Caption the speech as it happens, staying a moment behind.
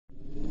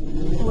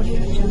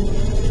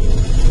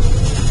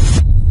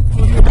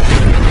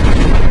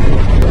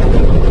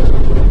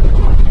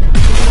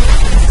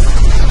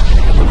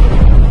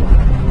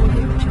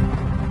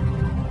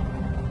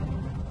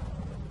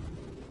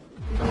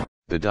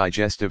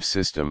digestive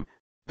system.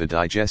 The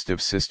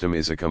digestive system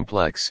is a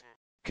complex,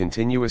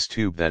 continuous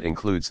tube that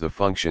includes the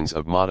functions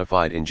of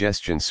modified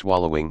ingestion,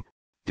 swallowing,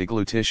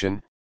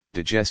 deglutition,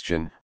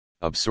 digestion,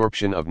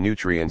 absorption of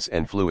nutrients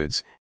and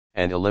fluids,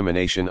 and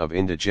elimination of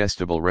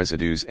indigestible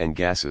residues and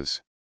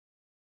gases.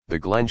 The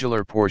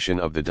glandular portion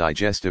of the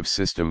digestive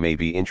system may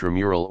be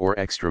intramural or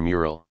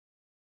extramural.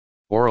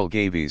 Oral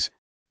cavities,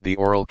 the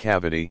oral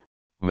cavity,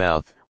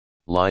 mouth,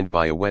 lined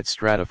by a wet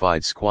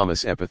stratified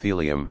squamous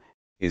epithelium,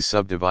 is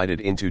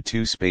subdivided into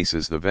two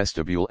spaces, the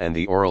vestibule and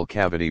the oral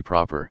cavity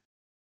proper.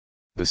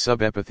 The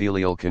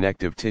subepithelial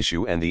connective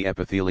tissue and the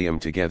epithelium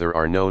together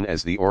are known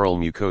as the oral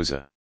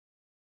mucosa.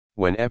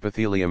 When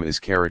epithelium is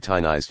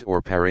keratinized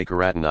or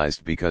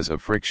parakeratinized because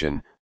of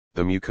friction,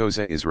 the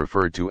mucosa is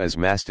referred to as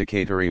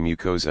masticatory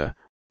mucosa,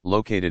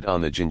 located on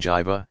the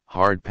gingiva,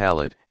 hard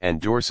palate, and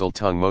dorsal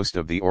tongue. Most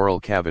of the oral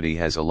cavity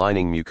has a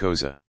lining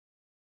mucosa.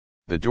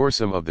 The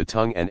dorsum of the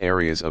tongue and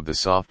areas of the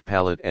soft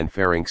palate and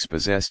pharynx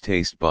possess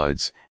taste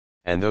buds,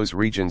 and those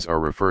regions are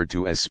referred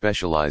to as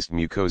specialized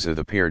mucosa.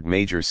 The paired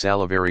major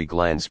salivary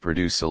glands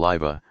produce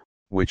saliva,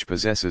 which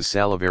possesses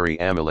salivary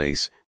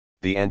amylase,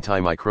 the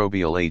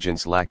antimicrobial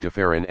agents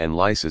lactoferrin and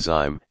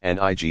lysozyme and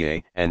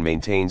IgA, and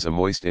maintains a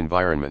moist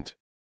environment.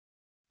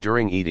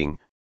 During eating,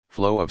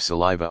 flow of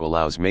saliva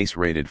allows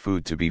macerated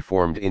food to be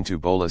formed into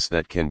bolus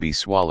that can be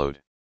swallowed.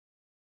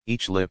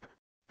 Each lip,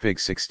 Fig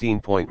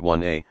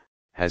 16.1a,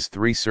 has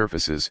three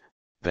surfaces: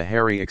 the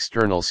hairy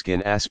external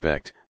skin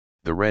aspect,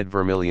 the red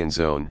vermilion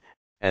zone,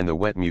 and the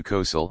wet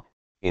mucosal,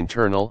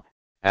 internal,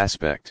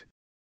 aspect.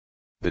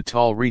 The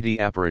tall reedy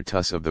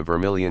apparatus of the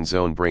vermilion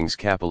zone brings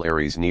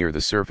capillaries near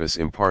the surface,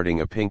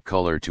 imparting a pink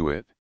color to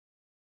it.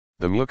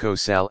 The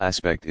mucosal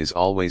aspect is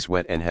always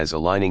wet and has a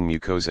lining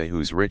mucosa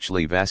whose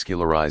richly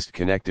vascularized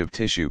connective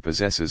tissue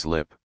possesses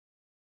lip.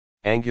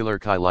 Angular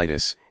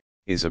cheilitis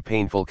is a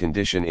painful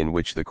condition in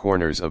which the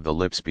corners of the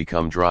lips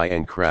become dry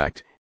and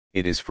cracked.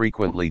 It is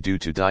frequently due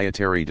to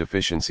dietary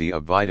deficiency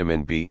of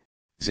vitamin B,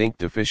 zinc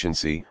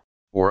deficiency,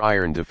 or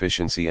iron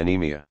deficiency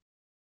anemia.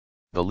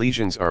 The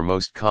lesions are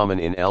most common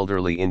in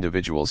elderly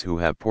individuals who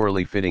have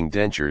poorly fitting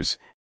dentures,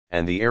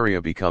 and the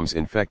area becomes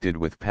infected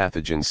with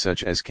pathogens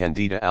such as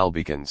Candida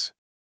albicans.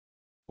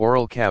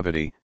 Oral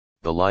cavity,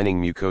 the lining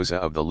mucosa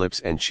of the lips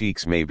and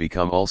cheeks may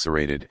become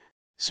ulcerated,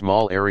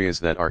 small areas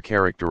that are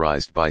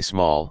characterized by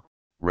small,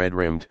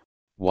 red-rimmed,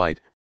 white,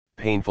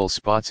 painful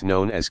spots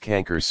known as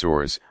canker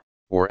sores,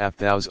 or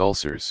aphthous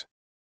ulcers.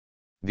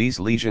 These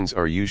lesions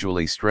are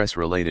usually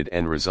stress-related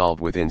and resolve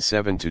within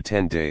 7 to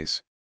 10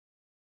 days.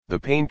 The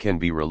pain can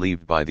be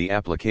relieved by the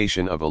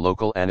application of a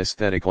local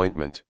anesthetic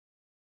ointment.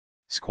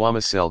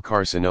 Squamous cell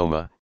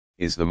carcinoma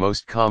is the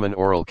most common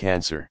oral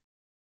cancer.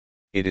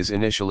 It is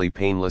initially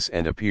painless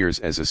and appears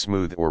as a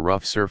smooth or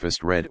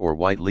rough-surfaced red or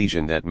white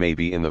lesion that may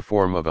be in the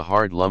form of a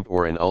hard lump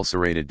or an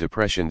ulcerated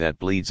depression that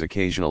bleeds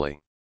occasionally.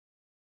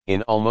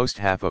 In almost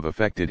half of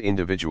affected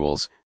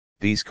individuals,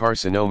 these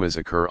carcinomas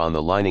occur on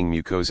the lining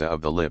mucosa of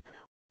the lip,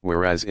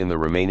 whereas in the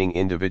remaining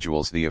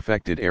individuals the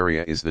affected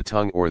area is the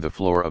tongue or the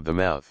floor of the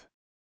mouth.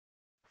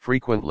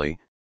 Frequently,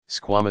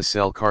 squamous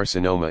cell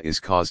carcinoma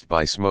is caused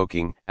by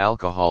smoking,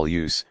 alcohol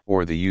use,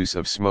 or the use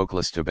of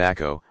smokeless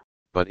tobacco,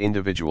 but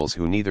individuals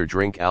who neither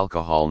drink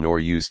alcohol nor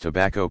use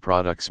tobacco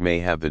products may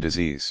have the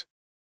disease.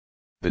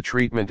 The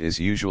treatment is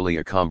usually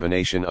a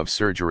combination of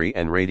surgery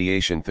and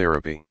radiation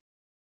therapy.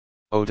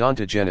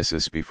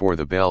 Odontogenesis before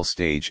the Bell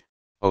stage,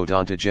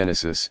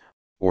 odontogenesis,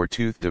 or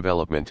tooth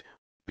development,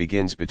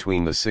 begins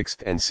between the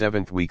 6th and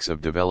 7th weeks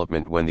of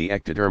development when the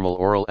ectodermal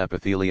oral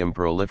epithelium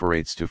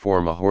proliferates to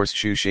form a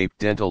horseshoe-shaped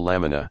dental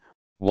lamina,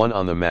 one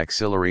on the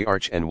maxillary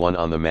arch and one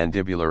on the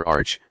mandibular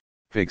arch,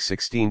 Fig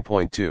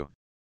 16.2.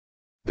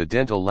 The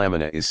dental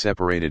lamina is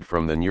separated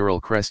from the neural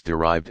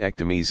crest-derived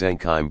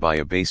ectomesenchyme by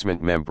a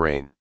basement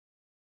membrane.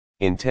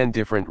 In 10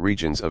 different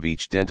regions of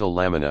each dental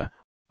lamina,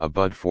 a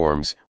bud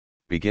forms,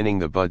 beginning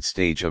the bud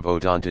stage of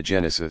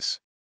odontogenesis.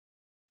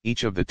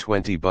 Each of the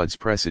 20 buds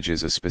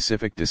presages a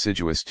specific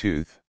deciduous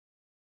tooth.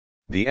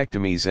 The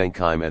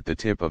ectomesenchyme at the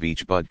tip of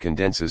each bud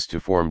condenses to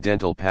form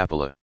dental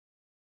papilla.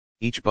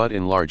 Each bud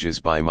enlarges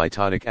by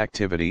mitotic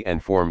activity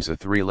and forms a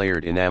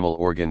 3-layered enamel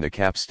organ, the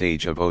cap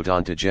stage of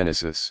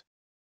odontogenesis.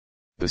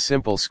 The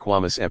simple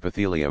squamous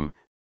epithelium,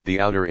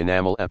 the outer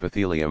enamel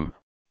epithelium,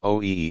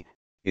 OEE,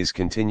 is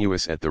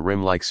continuous at the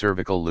rim-like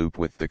cervical loop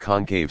with the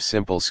concave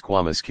simple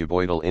squamous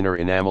cuboidal inner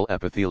enamel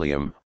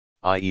epithelium,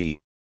 IE.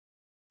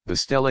 The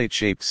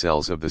stellate-shaped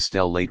cells of the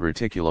stellate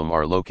reticulum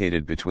are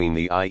located between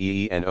the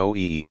IE and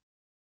OEE.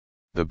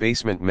 The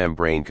basement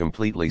membrane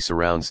completely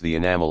surrounds the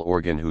enamel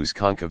organ whose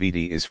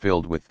concavity is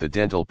filled with the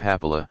dental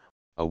papilla,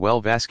 a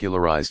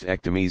well-vascularized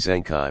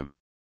ectomesenchyme.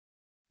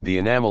 The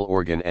enamel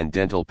organ and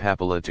dental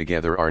papilla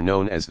together are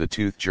known as the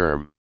tooth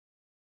germ.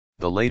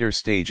 The later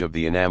stage of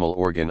the enamel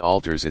organ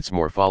alters its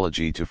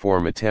morphology to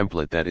form a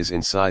template that is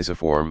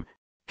incisiform,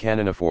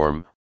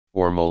 caniniform,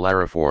 or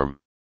molariform.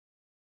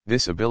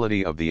 This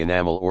ability of the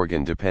enamel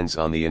organ depends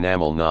on the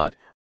enamel knot,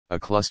 a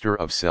cluster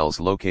of cells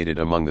located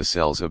among the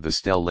cells of the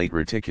stellate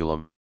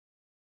reticulum.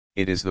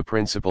 It is the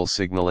principal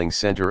signaling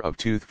center of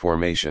tooth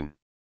formation.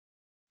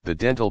 The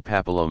dental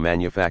papilla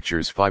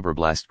manufactures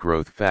fibroblast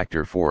growth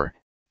factor 4,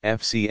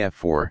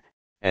 FCF4,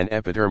 and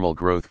epidermal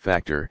growth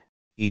factor,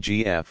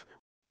 EGF,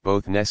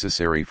 both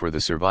necessary for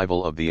the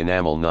survival of the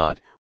enamel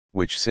knot,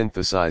 which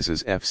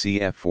synthesizes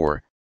FCF4,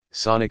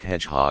 sonic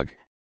hedgehog,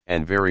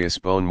 and various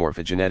bone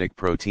morphogenetic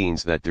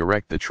proteins that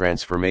direct the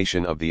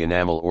transformation of the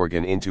enamel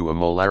organ into a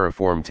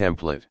molariform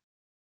template.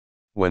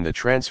 When the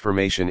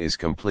transformation is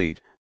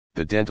complete,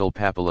 the dental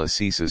papilla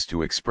ceases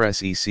to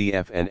express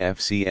ECF and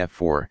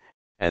FCF4,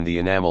 and the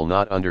enamel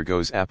knot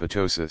undergoes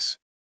apoptosis.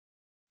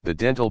 The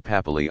dental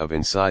papillae of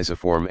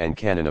incisiform and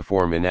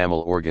caniniform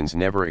enamel organs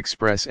never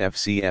express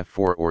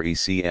FCF4 or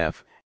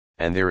ECF,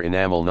 and their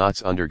enamel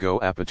knots undergo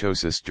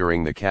apoptosis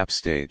during the cap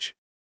stage.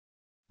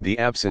 The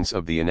absence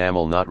of the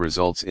enamel knot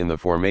results in the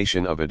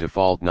formation of a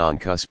default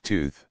non-cusp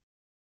tooth.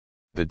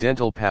 The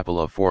dental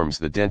papilla forms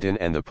the dentin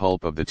and the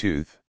pulp of the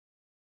tooth.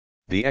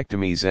 The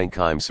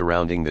ectomesenchyme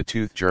surrounding the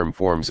tooth germ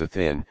forms a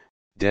thin,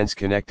 dense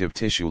connective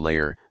tissue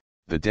layer,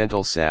 the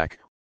dental sac,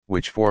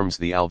 which forms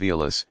the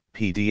alveolus,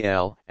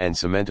 PDL, and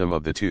cementum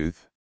of the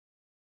tooth.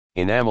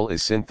 Enamel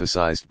is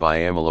synthesized by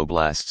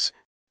amyloblasts,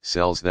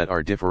 cells that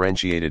are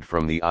differentiated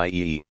from the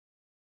IEE.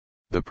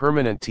 The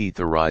permanent teeth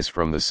arise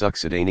from the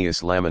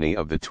succedaneous laminae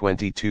of the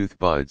 20 tooth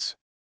buds.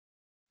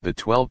 The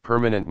 12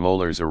 permanent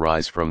molars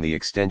arise from the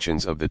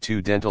extensions of the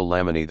 2 dental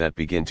laminae that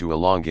begin to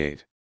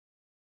elongate.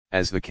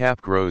 As the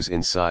cap grows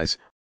in size,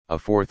 a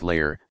fourth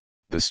layer,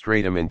 the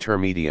stratum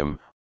intermedium,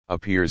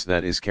 appears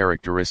that is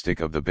characteristic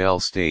of the Bell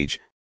stage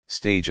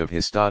of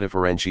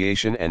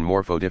histodifferentiation and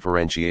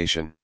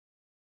morphodifferentiation.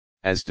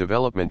 As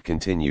development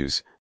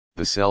continues,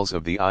 the cells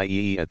of the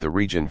IEE at the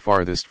region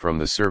farthest from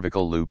the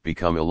cervical loop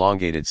become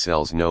elongated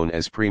cells known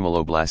as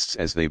premoloblasts.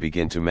 As they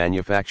begin to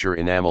manufacture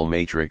enamel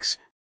matrix,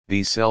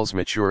 these cells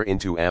mature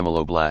into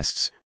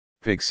amyloblasts,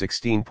 Fig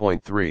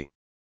 16.3.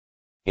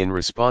 In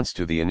response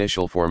to the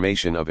initial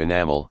formation of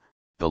enamel,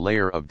 the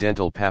layer of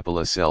dental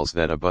papilla cells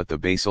that abut the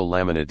basal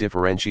lamina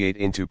differentiate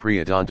into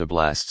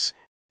preodontoblasts,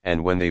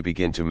 and when they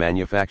begin to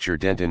manufacture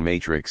dentin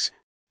matrix,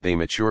 they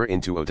mature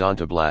into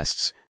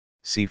odontoblasts,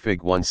 see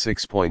Fig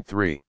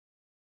 16.3.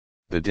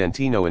 The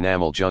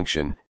dentino-enamel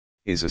junction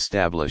is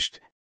established,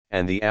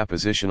 and the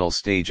appositional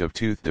stage of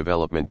tooth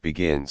development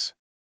begins.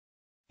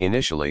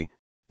 Initially,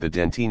 the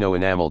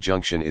dentino-enamel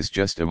junction is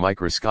just a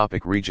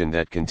microscopic region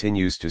that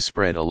continues to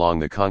spread along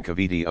the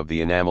concavity of the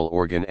enamel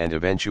organ and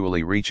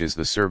eventually reaches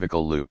the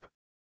cervical loop.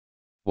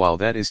 While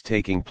that is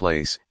taking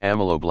place,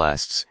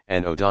 amyloblasts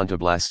and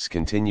odontoblasts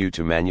continue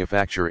to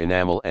manufacture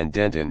enamel and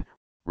dentin,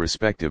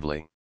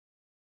 respectively.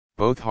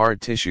 Both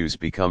hard tissues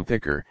become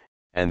thicker,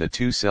 and the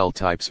two cell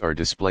types are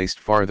displaced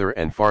farther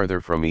and farther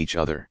from each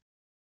other.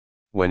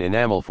 When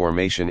enamel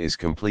formation is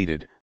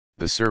completed,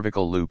 the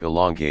cervical loop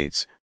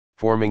elongates,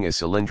 forming a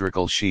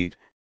cylindrical sheet,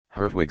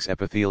 Hertwig's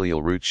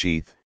epithelial root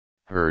sheath,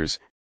 HERS,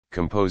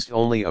 composed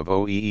only of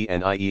OEE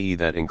and IEE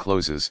that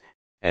encloses,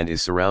 and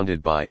is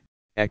surrounded by,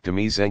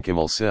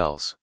 ectomesenchymal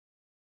cells.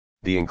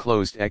 The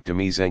enclosed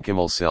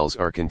ectomesenchymal cells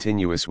are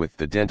continuous with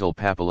the dental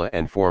papilla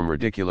and form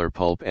radicular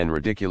pulp and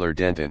radicular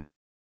dentin.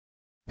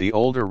 The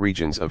older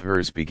regions of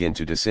HERS begin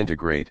to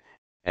disintegrate,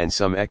 and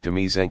some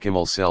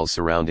ectomesenchymal cells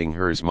surrounding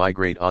HERS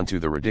migrate onto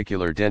the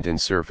radicular dentin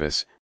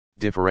surface,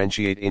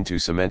 differentiate into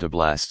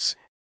cementoblasts,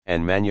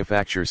 and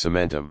manufacture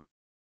cementum.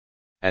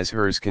 As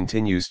HERS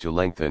continues to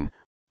lengthen,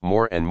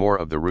 more and more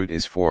of the root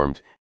is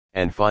formed,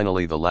 and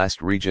finally the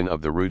last region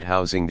of the root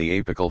housing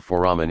the apical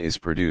foramen is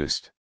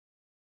produced.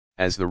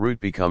 As the root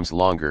becomes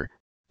longer,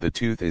 the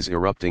tooth is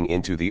erupting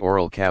into the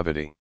oral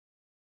cavity.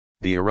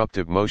 The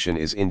eruptive motion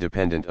is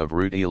independent of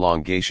root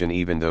elongation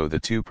even though the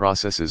two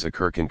processes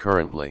occur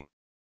concurrently.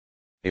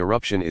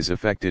 Eruption is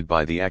affected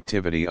by the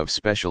activity of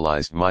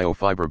specialized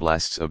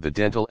myofibroblasts of the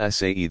dental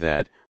SAE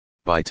that,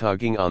 by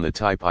tugging on the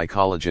type I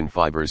collagen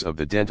fibers of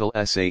the dental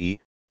SAE,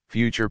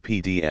 future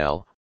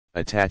PDL,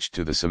 attached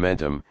to the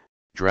cementum,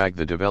 drag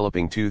the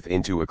developing tooth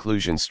into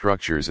occlusion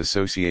structures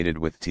associated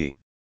with T.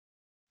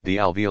 The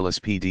alveolus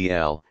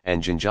PDL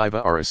and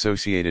gingiva are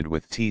associated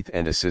with teeth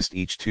and assist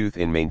each tooth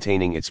in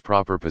maintaining its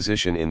proper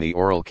position in the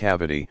oral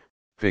cavity,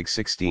 Fig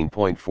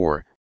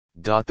 16.4.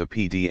 The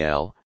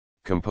PDL,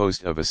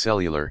 composed of a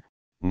cellular,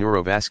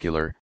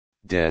 neurovascular,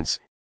 dense,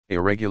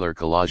 irregular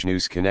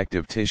collagenous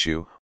connective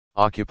tissue,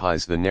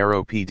 occupies the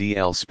narrow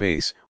PDL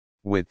space,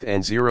 width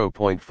and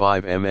 0.5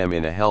 mm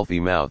in a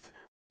healthy mouth,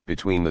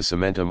 between the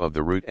cementum of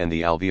the root and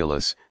the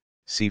alveolus,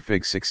 see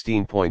Fig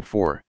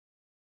 16.4.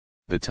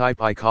 The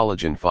type I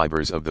collagen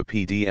fibers of the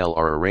PDL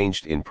are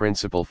arranged in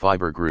principal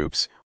fiber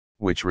groups,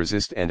 which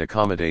resist and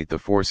accommodate the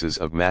forces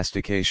of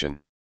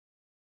mastication.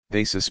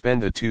 They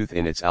suspend the tooth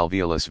in its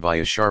alveolus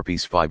via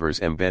Sharpie's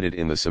fibers embedded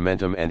in the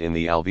cementum and in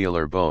the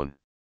alveolar bone.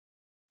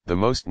 The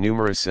most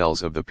numerous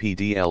cells of the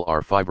PDL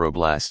are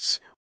fibroblasts,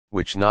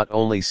 which not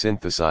only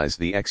synthesize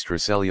the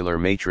extracellular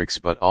matrix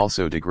but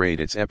also degrade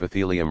its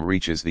epithelium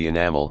reaches the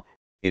enamel,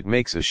 it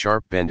makes a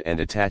sharp bend and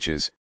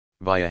attaches,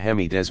 via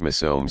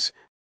hemidesmosomes,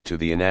 to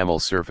the enamel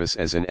surface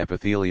as an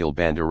epithelial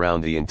band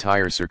around the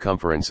entire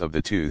circumference of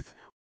the tooth,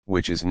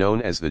 which is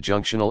known as the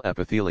junctional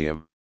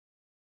epithelium.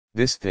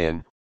 This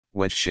thin,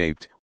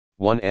 wedge-shaped,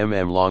 1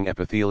 mm long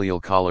epithelial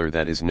collar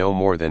that is no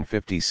more than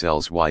 50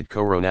 cells wide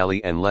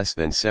coronally and less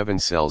than 7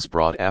 cells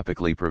broad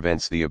apically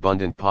prevents the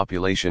abundant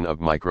population of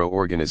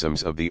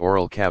microorganisms of the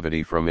oral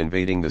cavity from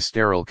invading the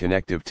sterile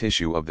connective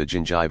tissue of the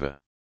gingiva.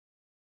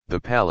 The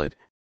palate,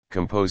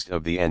 composed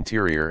of the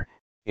anterior,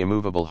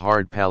 immovable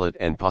hard palate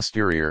and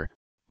posterior,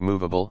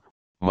 movable,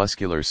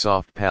 muscular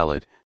soft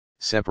palate,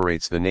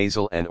 separates the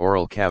nasal and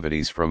oral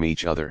cavities from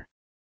each other.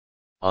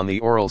 On the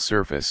oral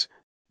surface,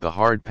 the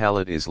hard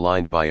palate is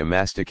lined by a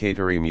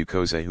masticatory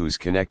mucosa whose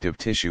connective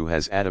tissue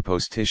has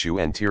adipose tissue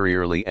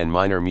anteriorly and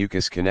minor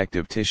mucous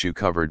connective tissue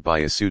covered by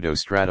a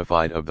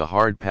pseudo-stratified of the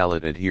hard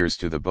palate adheres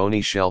to the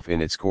bony shelf in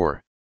its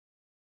core.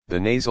 The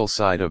nasal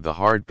side of the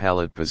hard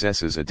palate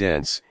possesses a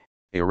dense,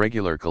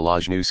 irregular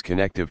collagenous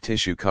connective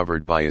tissue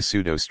covered by a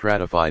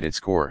pseudo-stratified its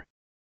core.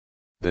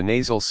 The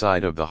nasal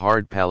side of the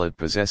hard palate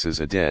possesses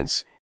a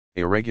dense,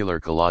 irregular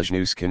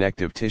collagenous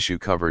connective tissue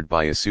covered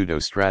by a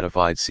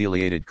pseudo-stratified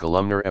ciliated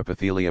columnar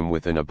epithelium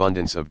with an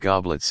abundance of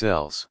goblet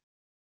cells.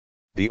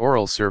 The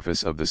oral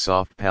surface of the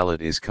soft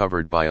palate is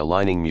covered by a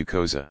lining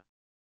mucosa.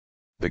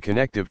 The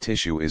connective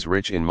tissue is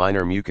rich in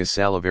minor mucous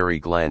salivary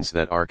glands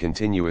that are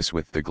continuous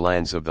with the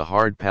glands of the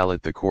hard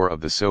palate. The core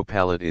of the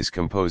palate is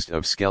composed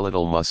of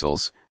skeletal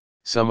muscles,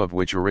 some of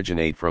which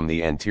originate from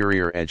the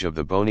anterior edge of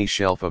the bony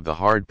shelf of the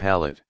hard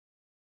palate.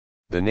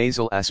 The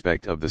nasal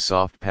aspect of the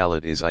soft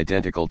palate is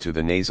identical to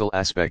the nasal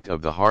aspect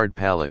of the hard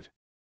palate.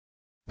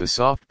 The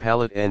soft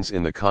palate ends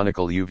in the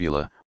conical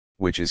uvula,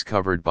 which is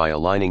covered by a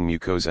lining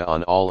mucosa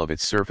on all of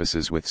its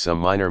surfaces with some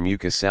minor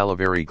mucous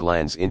salivary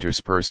glands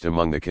interspersed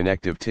among the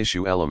connective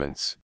tissue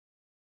elements.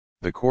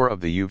 The core of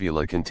the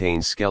uvula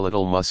contains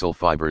skeletal muscle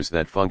fibers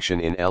that function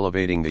in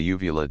elevating the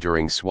uvula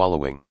during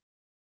swallowing.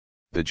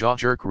 The jaw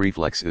jerk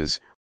reflex is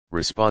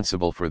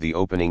responsible for the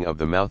opening of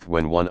the mouth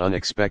when one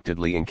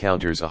unexpectedly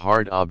encounters a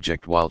hard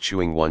object while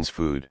chewing one's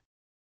food.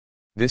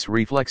 This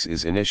reflex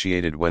is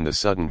initiated when the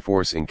sudden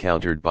force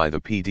encountered by the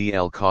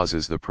PDL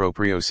causes the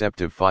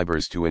proprioceptive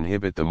fibers to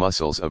inhibit the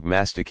muscles of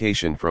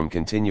mastication from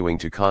continuing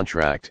to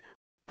contract,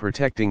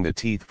 protecting the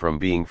teeth from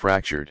being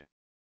fractured.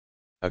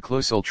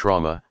 Occlusal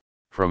trauma,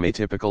 from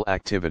atypical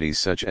activities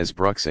such as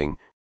bruxing,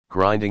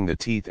 grinding the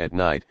teeth at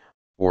night,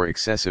 or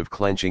excessive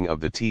clenching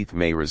of the teeth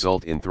may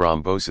result in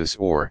thrombosis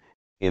or,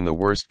 in the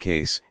worst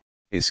case,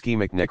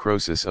 ischemic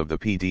necrosis of the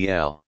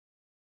PDL.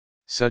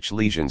 Such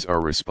lesions are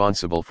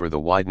responsible for the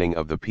widening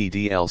of the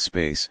PDL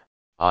space,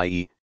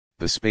 i.e.,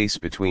 the space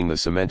between the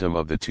cementum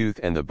of the tooth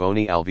and the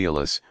bony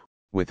alveolus,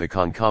 with a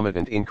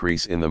concomitant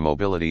increase in the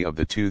mobility of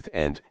the tooth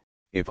and,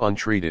 if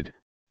untreated,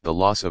 the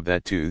loss of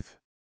that tooth.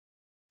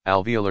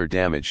 Alveolar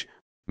damage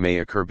may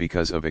occur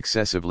because of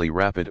excessively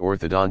rapid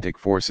orthodontic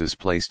forces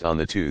placed on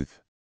the tooth.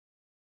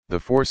 The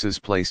forces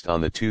placed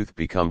on the tooth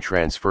become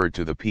transferred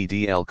to the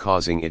PDL,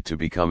 causing it to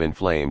become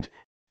inflamed,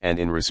 and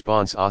in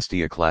response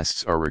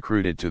osteoclasts are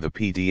recruited to the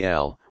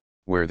PDL,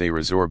 where they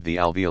resorb the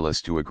alveolus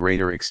to a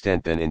greater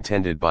extent than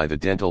intended by the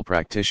dental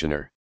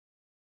practitioner.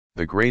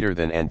 The greater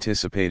than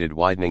anticipated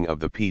widening of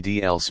the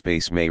PDL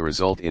space may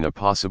result in a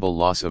possible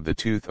loss of the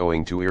tooth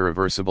owing to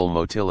irreversible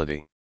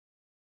motility.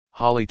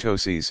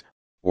 Halitosis,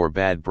 or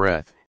bad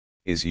breath,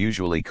 is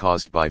usually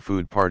caused by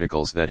food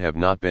particles that have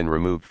not been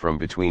removed from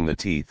between the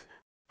teeth,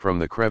 from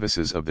the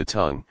crevices of the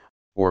tongue,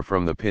 or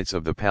from the pits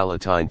of the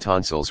palatine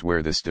tonsils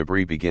where this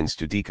debris begins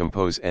to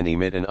decompose and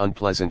emit an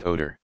unpleasant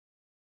odor.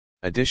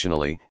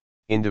 Additionally,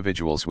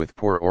 individuals with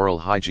poor oral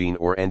hygiene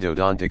or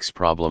endodontics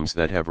problems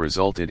that have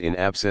resulted in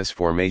abscess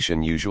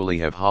formation usually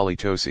have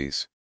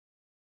halitosis.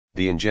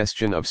 The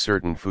ingestion of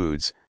certain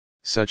foods,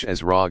 such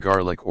as raw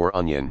garlic or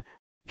onion,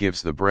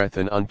 gives the breath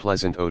an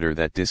unpleasant odor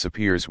that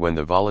disappears when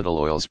the volatile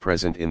oils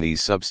present in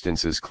these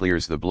substances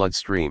clears the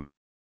bloodstream.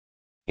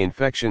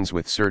 Infections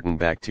with certain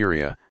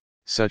bacteria,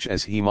 such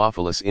as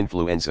Haemophilus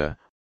influenza,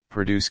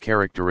 produce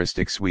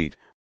characteristic sweet,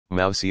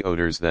 mousy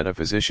odors that a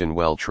physician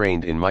well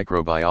trained in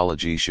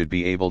microbiology should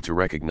be able to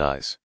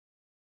recognize.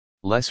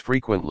 Less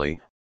frequently,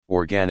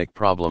 organic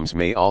problems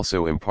may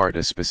also impart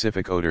a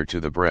specific odor to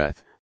the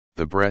breath.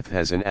 The breath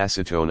has an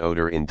acetone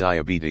odor in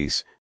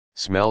diabetes,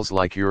 smells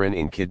like urine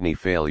in kidney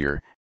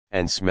failure,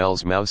 and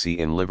smells mousy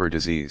in liver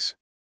disease.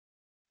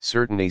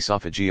 Certain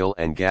esophageal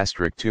and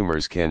gastric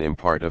tumors can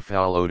impart a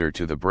foul odor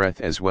to the breath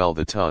as well.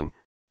 The tongue,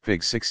 Fig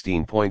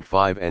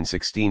 16.5 and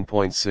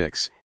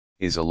 16.6,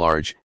 is a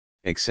large,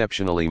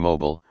 exceptionally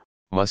mobile,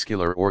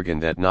 muscular organ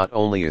that not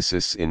only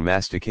assists in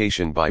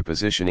mastication by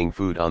positioning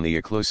food on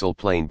the occlusal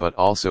plane but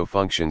also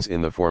functions in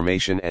the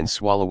formation and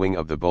swallowing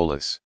of the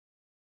bolus.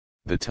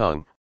 The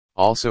tongue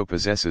also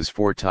possesses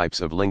 4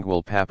 types of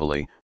lingual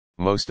papillae,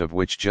 most of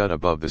which jut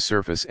above the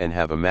surface and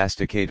have a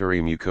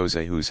masticatory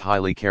mucosa whose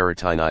highly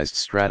keratinized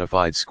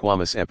stratified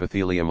squamous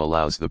epithelium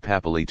allows the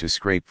papillae to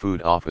scrape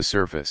food off a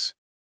surface.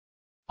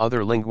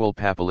 Other lingual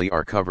papillae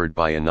are covered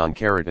by a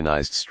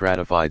non-keratinized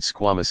stratified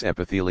squamous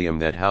epithelium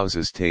that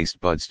houses taste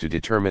buds to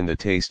determine the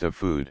taste of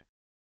food.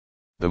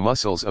 The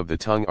muscles of the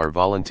tongue are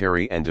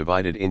voluntary and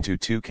divided into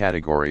 2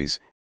 categories,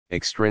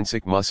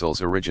 extrinsic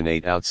muscles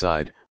originate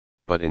outside,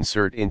 but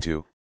insert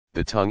into,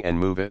 the tongue and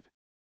move it.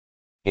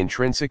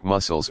 Intrinsic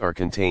muscles are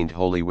contained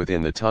wholly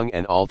within the tongue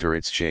and alter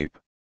its shape.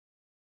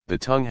 The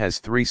tongue has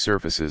three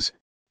surfaces,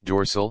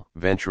 dorsal,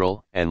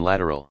 ventral, and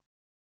lateral.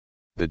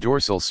 The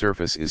dorsal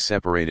surface is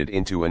separated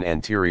into an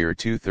anterior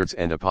 2/3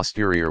 and a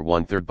posterior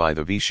 1/3 by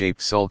the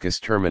V-shaped sulcus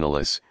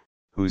terminalis,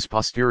 whose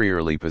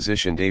posteriorly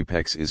positioned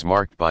apex is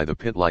marked by the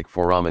pit-like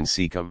foramen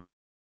cecum.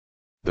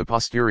 The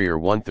posterior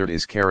 1/3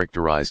 is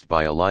characterized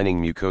by a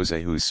lining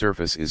mucosa whose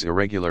surface is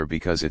irregular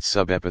because its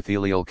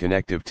subepithelial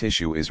connective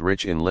tissue is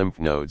rich in lymph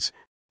nodes,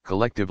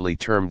 collectively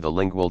termed the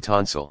lingual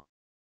tonsil.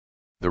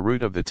 The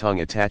root of the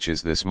tongue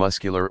attaches this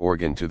muscular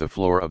organ to the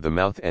floor of the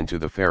mouth and to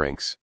the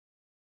pharynx.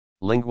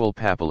 Lingual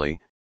papillae,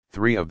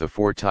 3 of the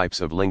 4 types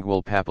of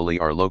lingual papillae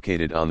are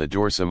located on the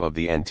dorsum of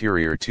the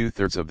anterior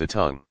 2/3 of the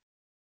tongue.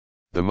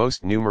 The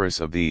most numerous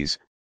of these,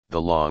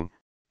 the long,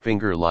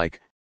 finger-like,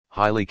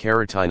 highly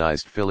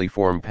keratinized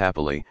filiform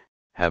papillae,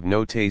 have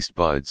no taste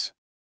buds.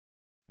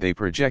 They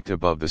project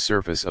above the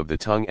surface of the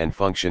tongue and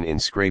function in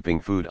scraping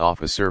food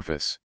off a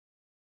surface.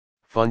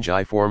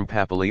 Fungiform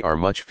papillae are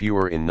much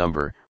fewer in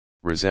number,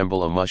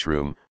 resemble a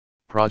mushroom,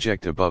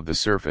 project above the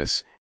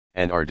surface,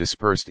 and are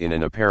dispersed in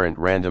an apparent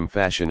random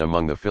fashion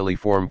among the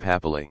filiform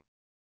papillae.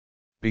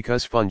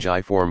 Because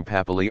fungiform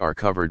papillae are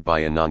covered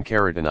by a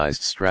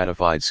non-keratinized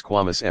stratified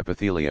squamous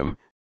epithelium,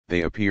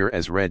 they appear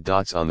as red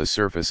dots on the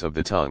surface of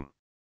the tongue.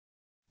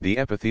 The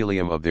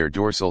epithelium of their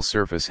dorsal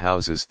surface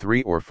houses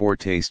 3 or 4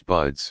 taste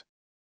buds.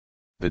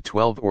 The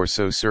 12 or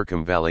so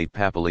circumvallate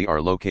papillae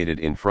are located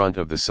in front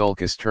of the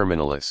sulcus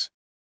terminalis.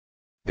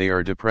 They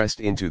are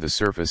depressed into the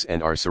surface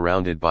and are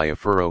surrounded by a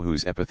furrow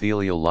whose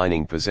epithelial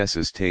lining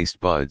possesses taste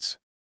buds.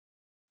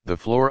 The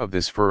floor of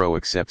this furrow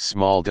accepts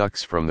small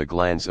ducts from the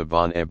glands of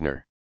von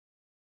Ebner.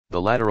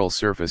 The lateral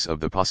surface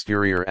of the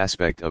posterior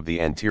aspect of the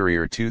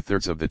anterior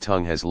 2/3 of the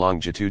tongue has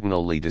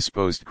longitudinally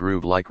disposed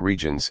groove-like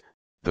regions,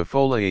 the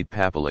foliate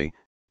papillae,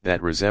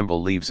 that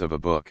resemble leaves of a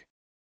book.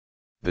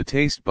 The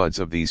taste buds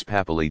of these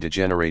papillae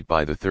degenerate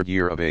by the 3rd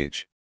year of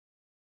age.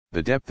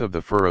 The depth of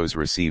the furrows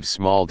receives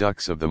small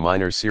ducts of the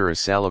minor serous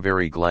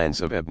salivary glands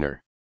of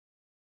Ebner.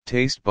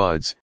 Taste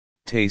buds,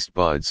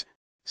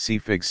 see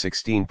Fig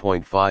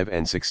 16.5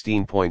 and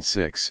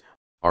 16.6,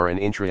 are an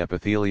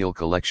intraepithelial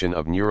collection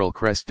of neural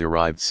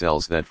crest-derived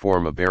cells that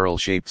form a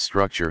barrel-shaped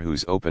structure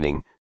whose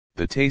opening,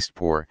 the taste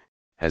pore,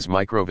 has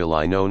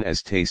microvilli known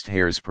as taste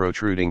hairs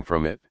protruding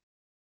from it.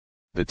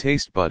 The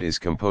taste bud is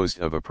composed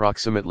of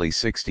approximately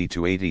 60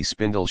 to 80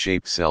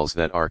 spindle-shaped cells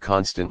that are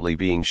constantly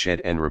being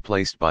shed and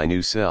replaced by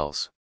new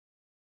cells.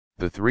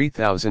 The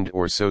 3,000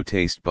 or so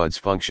taste buds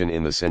function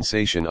in the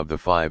sensation of the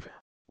 5,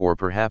 or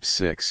perhaps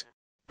 6,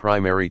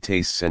 primary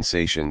taste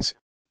sensations: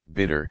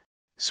 bitter,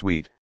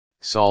 sweet,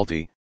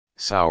 salty,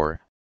 sour,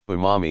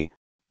 umami,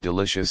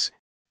 delicious,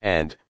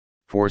 and,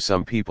 for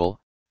some people,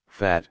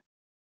 fat.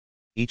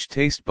 Each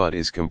taste bud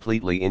is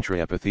completely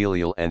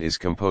intraepithelial and is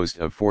composed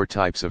of 4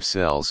 types of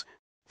cells,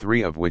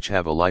 3 of which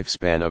have a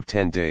lifespan of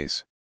 10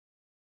 days.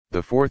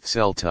 The 4th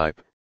cell type,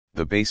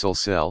 the basal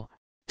cell,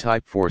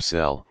 type 4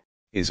 cell,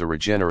 is a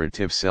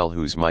regenerative cell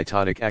whose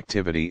mitotic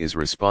activity is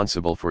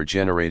responsible for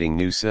generating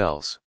new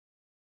cells.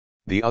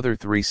 The other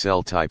 3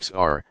 cell types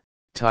are,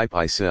 type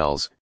I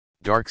cells,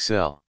 dark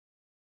cell;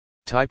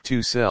 type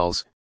 2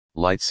 cells,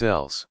 light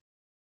cells;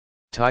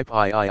 type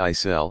III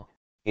cell,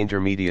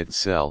 intermediate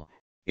cell.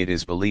 It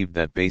is believed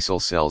that basal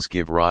cells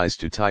give rise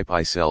to type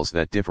I cells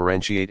that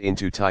differentiate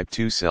into type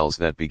 2 cells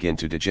that begin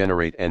to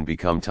degenerate and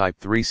become type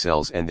 3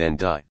 cells and then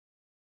die.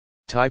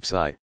 Types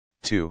I,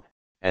 II,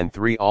 and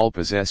III all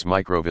possess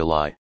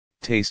microvilli,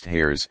 taste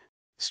hairs,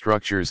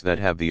 structures that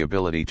have the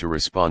ability to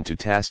respond to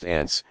taste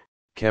ants,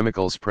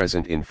 chemicals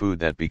present in food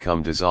that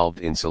become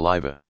dissolved in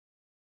saliva.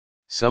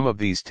 Some of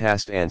these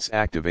taste ants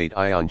activate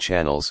ion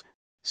channels,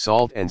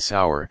 salt and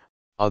sour,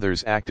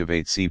 others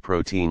activate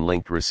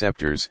C-protein-linked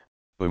receptors,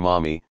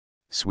 umami,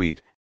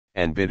 sweet,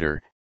 and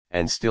bitter,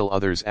 and still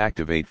others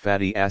activate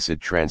fatty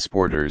acid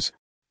transporters,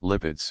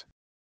 lipids.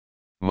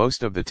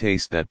 Most of the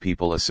taste that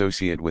people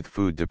associate with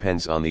food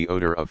depends on the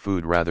odor of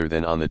food rather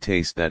than on the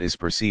taste that is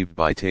perceived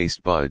by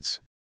taste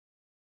buds.